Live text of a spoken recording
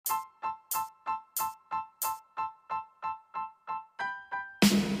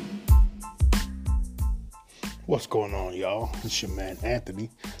What's going on, y'all? It's your man Anthony.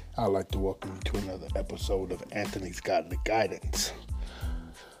 I'd like to welcome you to another episode of Anthony's Godly Guidance.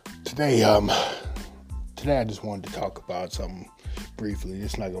 Today I just wanted to talk about something briefly.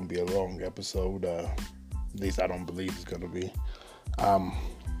 It's not going to be a long episode. At least I don't believe it's going to be. I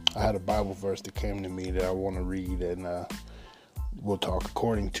had a Bible verse that came to me that I want to read, and we'll talk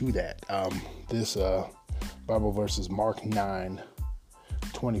according to that. This Bible verse is Mark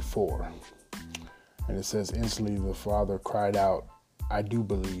 9:24. And it says, instantly the father cried out, I do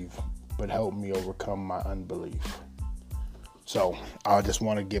believe, but help me overcome my unbelief. So I just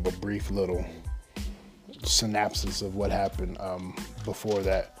want to give a brief little synopsis of what happened before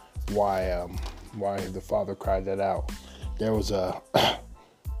that, why the father cried that out. There was a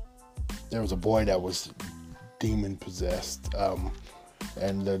boy that was demon possessed,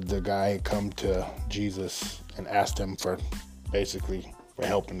 and the guy had come to Jesus and asked him for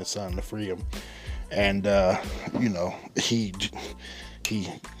helping the son to free him. And, he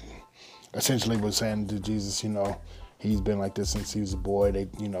essentially was saying to Jesus, he's been like this since he was a boy. They,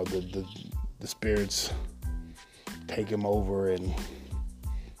 the spirits take him over, and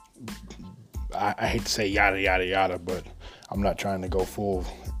I hate to say yada, yada, yada, but I'm not trying to go full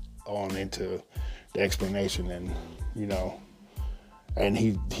on into the explanation. And, and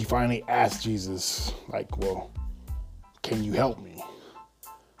he finally asked Jesus, well, can you help me?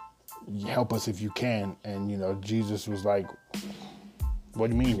 Help us if you can. And Jesus was like, what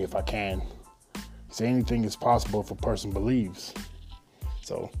do you mean if I can? He said anything is possible if a person believes.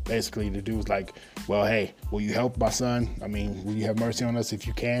 So basically the dude's like, well, hey, will you help my son? Will you have mercy on us if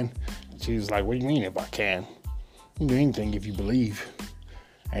you can? Jesus was like, what do you mean if I can? You can do anything if you believe.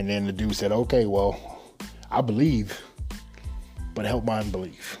 And then the dude said, okay, well, I believe, but help my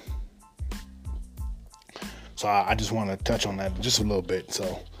unbelief. So I just want to touch on that just a little bit.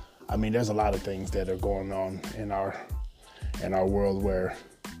 So there's a lot of things that are going on in our world where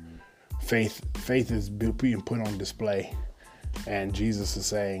faith is being put on display, and Jesus is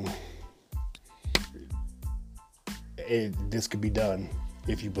saying this could be done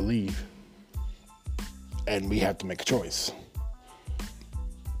if you believe, and we have to make a choice.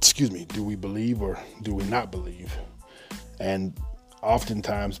 Do we believe or do we not believe? And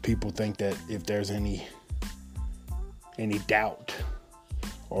oftentimes people think that if there's any doubt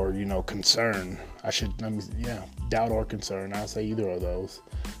or, concern, doubt or concern, I'll say either of those,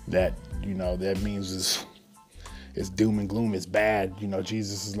 that, that means it's doom and gloom, it's bad.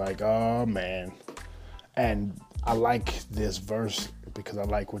 Jesus is like, oh man. And I like this verse because I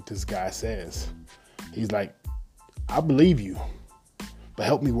like what this guy says. He's like, I believe you, but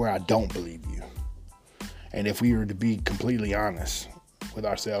help me where I don't believe you. And if we were to be completely honest with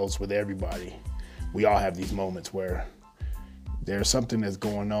ourselves, with everybody, we all have these moments where there's something that's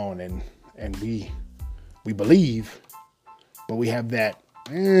going on, and we believe, but we have that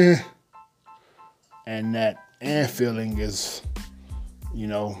and that feeling is,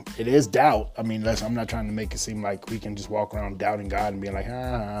 it is doubt. I'm not trying to make it seem like we can just walk around doubting God and being like,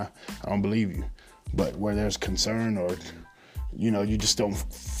 I don't believe you. But where there's concern, or you just don't,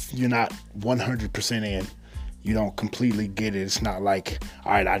 you're not 100% in. You don't completely get it. It's not like,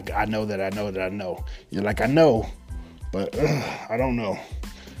 all right, I know that I know that I know. You're like, I know, but I don't know.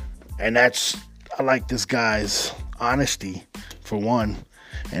 And I like this guy's honesty, for one,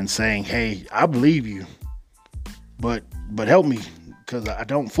 and saying, hey, I believe you, but help me, because I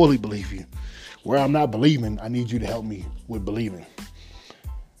don't fully believe you. Where I'm not believing, I need you to help me with believing.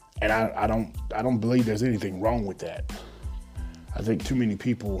 And I don't believe there's anything wrong with that. I think too many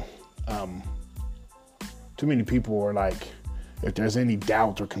people are like, if there's any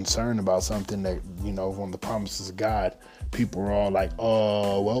doubt or concern about something that, on the promises of God, people are all like,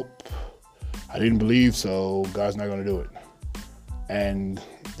 oh, well, I didn't believe, so God's not going to do it. And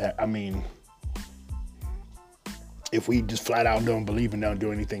that, if we just flat out don't believe and don't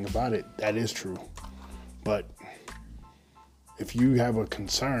do anything about it, that is true. But if you have a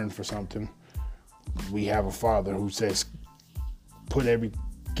concern for something, we have a Father who says,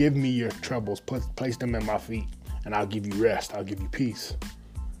 give me your troubles, place them at my feet, and I'll give you rest. I'll give you peace.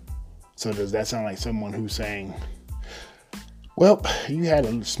 So does that sound like someone who's saying, well, you had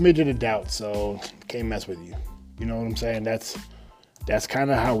a smidgen of doubt, so can't mess with you? You know what I'm saying? That's kind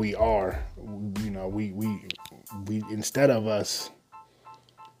of how we are. We instead of us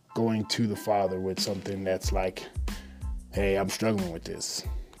going to the Father with something that's like, hey, I'm struggling with this.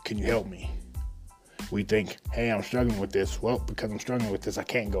 Can you help me? We think, hey, I'm struggling with this. Well, because I'm struggling with this, I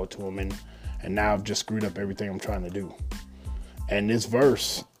can't go to him, and now I've just screwed up everything I'm trying to do. And this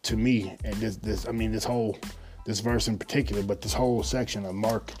verse, to me, and this verse in particular, but this whole section of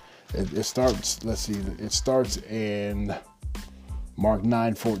Mark It starts, let's see, it starts in Mark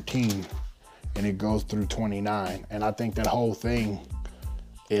 9:14 and it goes through 29. And I think that whole thing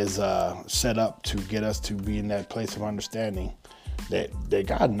is set up to get us to be in that place of understanding that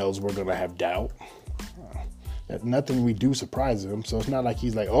God knows we're going to have doubt. That nothing we do surprises him. So it's not like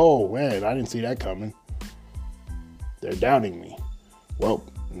he's like, oh man, I didn't see that coming. They're doubting me. Well,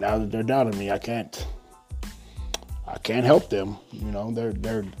 now that they're doubting me, I can't help them. You know,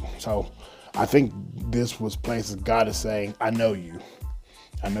 they're so I think this was places God is saying, I know you.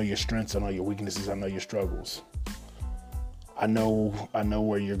 I know your strengths, I know your weaknesses, I know your struggles. I know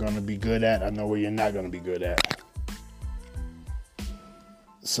where you're going to be good at, I know where you're not going to be good at.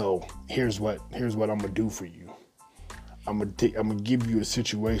 So here's what I'm going to do for you. I'm going to give you a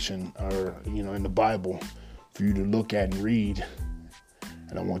situation, or in the Bible, for you to look at and read,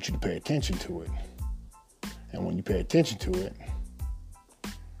 and I want you to pay attention to it. And when you pay attention to it,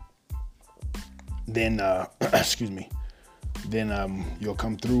 then you'll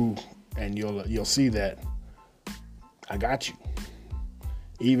come through and you'll see that I got you.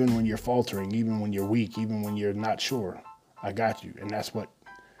 Even when you're faltering, even when you're weak, even when you're not sure, I got you. And that's what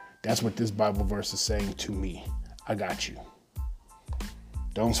this Bible verse is saying to me. I got you.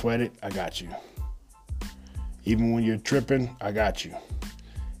 Don't sweat it. I got you. Even when you're tripping, I got you.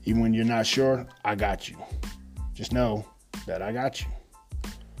 Even when you're not sure, I got you. Just know that I got you.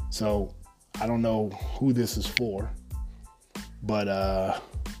 So I don't know who this is for, but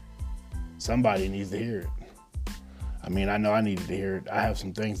somebody needs to hear it. I mean, I know I needed to hear it. I have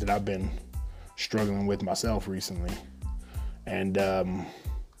some things that I've been struggling with myself recently. And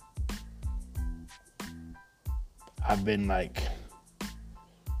I've been, like,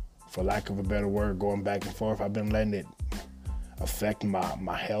 for lack of a better word, going back and forth. I've been letting it affect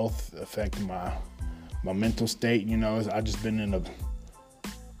my health, affect my mental state. I've just been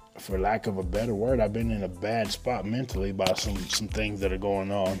for lack of a better word, I've been in a bad spot mentally about some things that are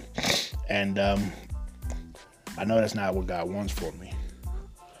going on. And I know that's not what God wants for me.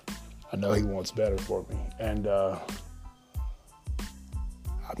 I know he wants better for me. And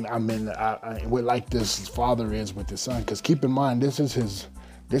we're like this father is with his son. Because keep in mind, this is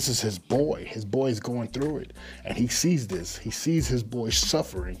his boy. His boy is going through it. And he sees this. He sees his boy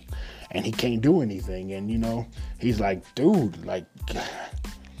suffering. And he can't do anything. And, he's like, dude, like,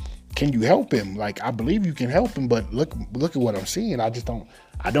 can you help him? Like, I believe you can help him, but look at what I'm seeing. I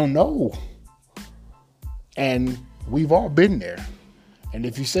don't know. And we've all been there. And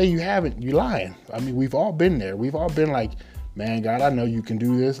if you say you haven't, you're lying. I mean, we've all been there. We've all been like, man, God, I know you can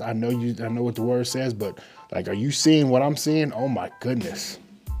do this. I know what the word says, but like, are you seeing what I'm seeing? Oh my goodness.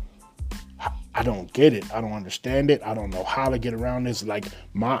 I don't get it. I don't understand it. I don't know how to get around this. Like,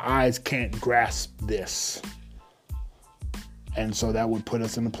 my eyes can't grasp this. And so that would put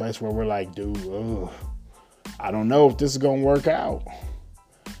us in a place where we're like, dude, I don't know if this is going to work out.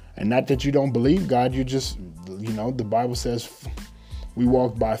 And not that you don't believe God, you just, the Bible says we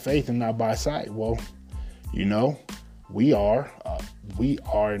walk by faith and not by sight. Well, we are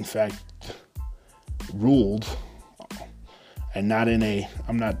in fact ruled, and not in a,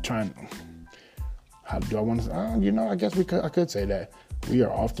 I'm not trying, how do I want to, I guess I could say that. We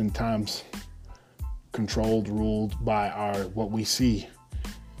are oftentimes controlled, ruled by what we see.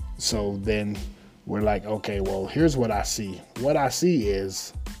 So then we're like, okay, well, here's what I see. What I see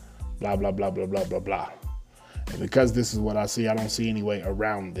is blah, blah, blah, blah, blah, blah, blah. And because this is what I see, I don't see any way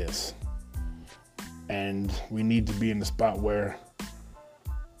around this. And we need to be in the spot where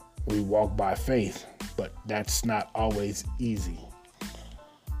we walk by faith, but that's not always easy,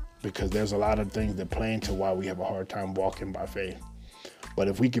 because there's a lot of things that play into why we have a hard time walking by faith. But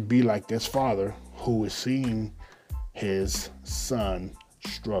if we could be like this father who is seeing his son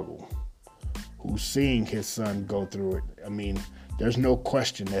struggle, who's seeing his son go through it. I mean, there's no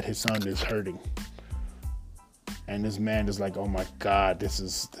question that his son is hurting. And this man is like, oh my God, this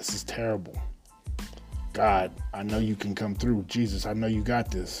is terrible. God, I know you can come through. Jesus, I know you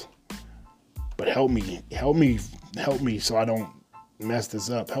got this. But help me so I don't mess this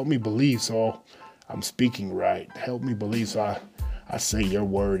up. Help me believe so I'm speaking right. Help me believe so I say your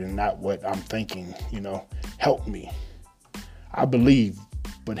word and not what I'm thinking. Help me. I believe,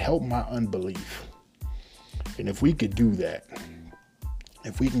 but help my unbelief. And if we could do that,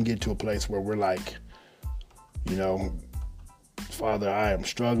 if we can get to a place where we're like, Father, I am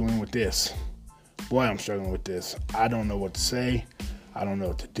struggling with this. Boy, I'm struggling with this. I don't know what to say. I don't know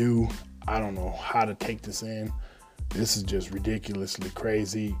what to do. I don't know how to take this in. This is just ridiculously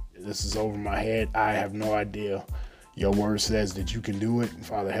crazy. This is over my head. I have no idea. Your word says that you can do it.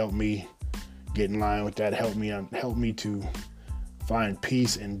 Father, help me get in line with that. Help me to find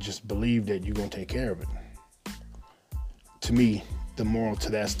peace and just believe that you're going to take care of it. To me, the moral to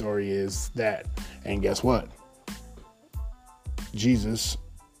that story is that, and guess what? Jesus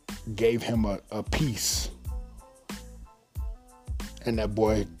gave him a peace. And that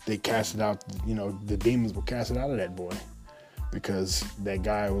boy, they cast it out, the demons were casted out of that boy. Because that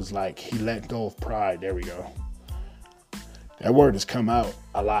guy was like, he let go of pride. There we go. That word has come out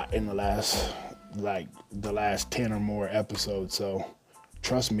a lot in the last 10 or more episodes. So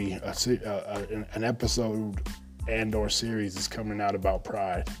trust me, an episode and or series is coming out about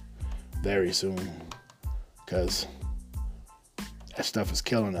pride very soon. Because that stuff is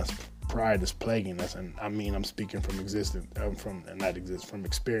killing us. Pride is plaguing us. And I mean, I'm speaking from from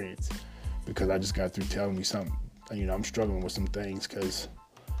experience. Because I just got through telling you something. I'm struggling with some things because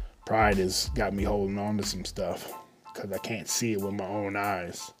pride has got me holding on to some stuff because I can't see it with my own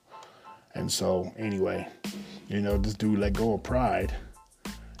eyes. And so, anyway, this dude let go of pride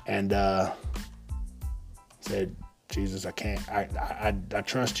and said, Jesus, I can't, I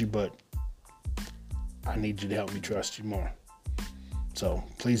trust you, but I need you to help me trust you more. So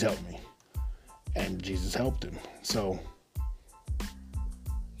please help me. And Jesus helped him. So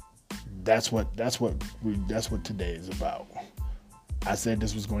that's what today is about. I said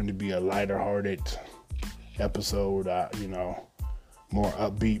this was going to be a lighter-hearted episode, more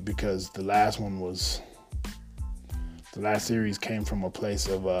upbeat, because the last series came from a place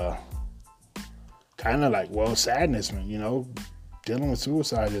of kind of like, sadness, man. Dealing with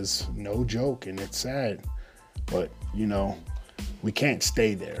suicide is no joke, and it's sad, but we can't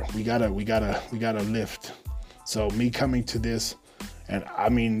stay there. We gotta lift. So me coming to this, and I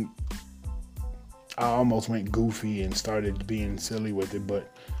mean, I almost went goofy and started being silly with it,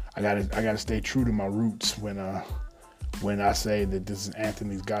 but I gotta stay true to my roots when I say that this is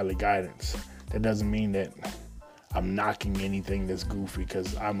Anthony's Godly Guidance. That doesn't mean that I'm knocking anything that's goofy,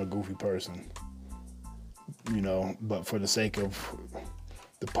 because I'm a goofy person. But for the sake of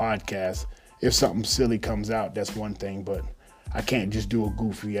the podcast, if something silly comes out, that's one thing, but I can't just do a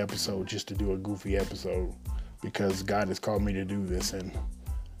goofy episode just to do a goofy episode, because God has called me to do this, and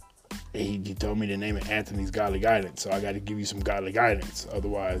he told me to name it Anthony's Godly Guidance, so I got to give you some godly guidance.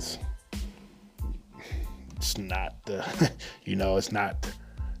 Otherwise, it's not the, it's not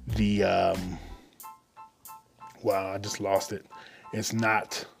the, I just lost it. It's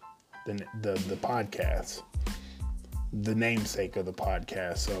not the podcast, the namesake of the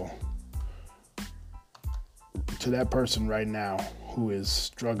podcast. So to that person right now who is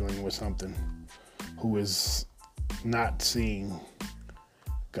struggling with something, who is not seeing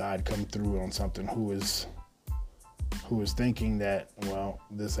God come through on something, who is thinking that,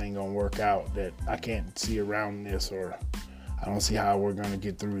 this ain't gonna work out, that I can't see around this, or I don't see how we're gonna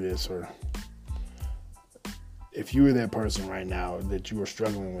get through this, or if you are that person right now that you are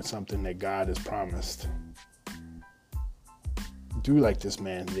struggling with something that God has promised, do like this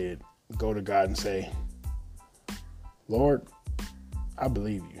man did. Go to God and say, Lord, I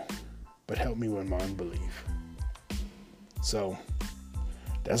believe you, but help me with my unbelief. So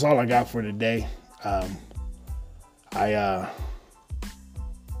that's all I got for today. I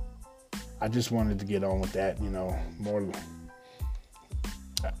just wanted to get on with that, more.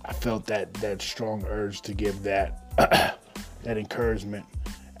 I felt that strong urge to give that that encouragement,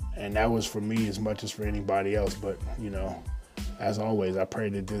 and that was for me as much as for anybody else. But as always, I pray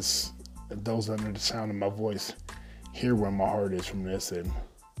that those under the sound of my voice hear where my heart is from this,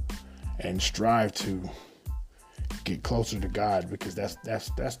 and strive to get closer to God, because that's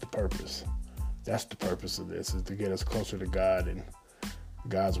the purpose. That's the purpose of this, is to get us closer to God and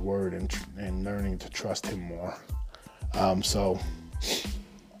God's word, and learning to trust Him more. So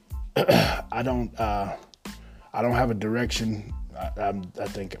I don't have a direction. I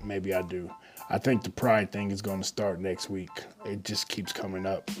think maybe I do. I think the pride thing is going to start next week. It just keeps coming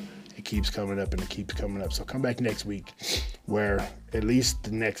up. It keeps coming up and it keeps coming up. So come back next week, where at least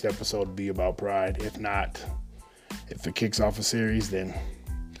the next episode will be about pride. If not, if it kicks off a series, then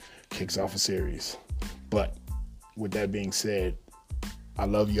kicks off a series. But with that being said, I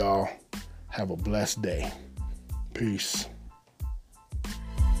love y'all. Have a blessed day. Peace.